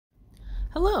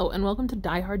Hello and welcome to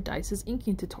Die Hard Dice's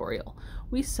inking tutorial.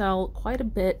 We sell quite a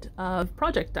bit of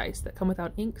project dice that come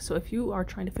without ink, so if you are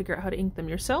trying to figure out how to ink them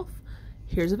yourself,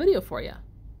 here's a video for you.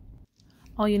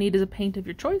 All you need is a paint of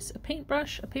your choice, a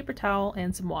paintbrush, a paper towel,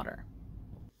 and some water.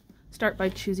 Start by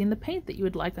choosing the paint that you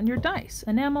would like on your dice.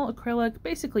 Enamel, acrylic,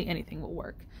 basically anything will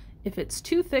work. If it's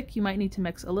too thick, you might need to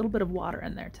mix a little bit of water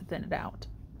in there to thin it out.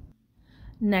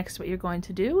 Next, what you're going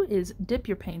to do is dip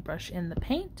your paintbrush in the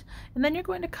paint, and then you're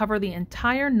going to cover the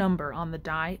entire number on the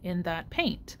die in that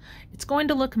paint. It's going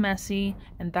to look messy,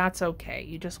 and that's okay.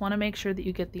 You just want to make sure that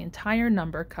you get the entire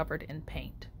number covered in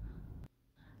paint.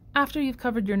 After you've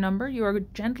covered your number, you are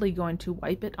gently going to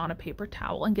wipe it on a paper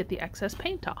towel and get the excess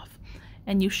paint off.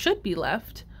 And you should be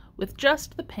left with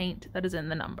just the paint that is in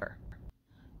the number.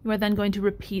 You are then going to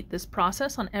repeat this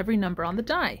process on every number on the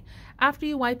die. After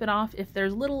you wipe it off, if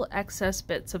there's little excess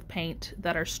bits of paint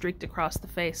that are streaked across the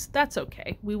face, that's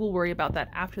okay. We will worry about that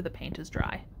after the paint is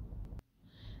dry.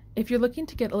 If you're looking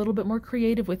to get a little bit more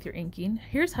creative with your inking,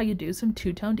 here's how you do some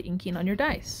two-toned inking on your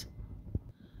dice.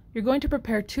 You're going to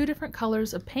prepare two different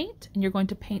colors of paint, and you're going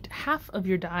to paint half of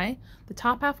your die, the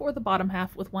top half or the bottom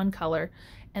half, with one color,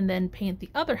 and then paint the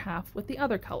other half with the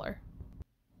other color.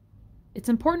 It's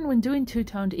important when doing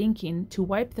two-toned inking to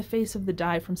wipe the face of the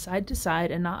die from side to side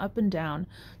and not up and down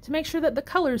to make sure that the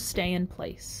colors stay in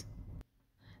place.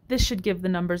 This should give the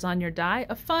numbers on your die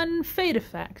a fun fade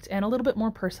effect and a little bit more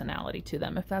personality to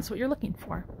them if that's what you're looking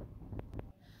for.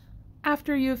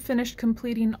 After you've finished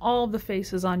completing all of the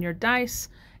faces on your dice,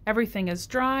 everything is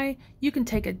dry, you can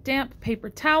take a damp paper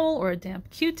towel or a damp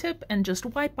Q-tip and just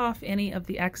wipe off any of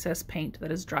the excess paint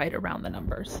that is dried around the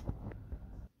numbers.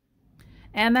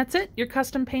 And that's it. Your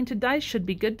custom painted dice should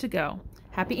be good to go.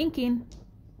 Happy inking!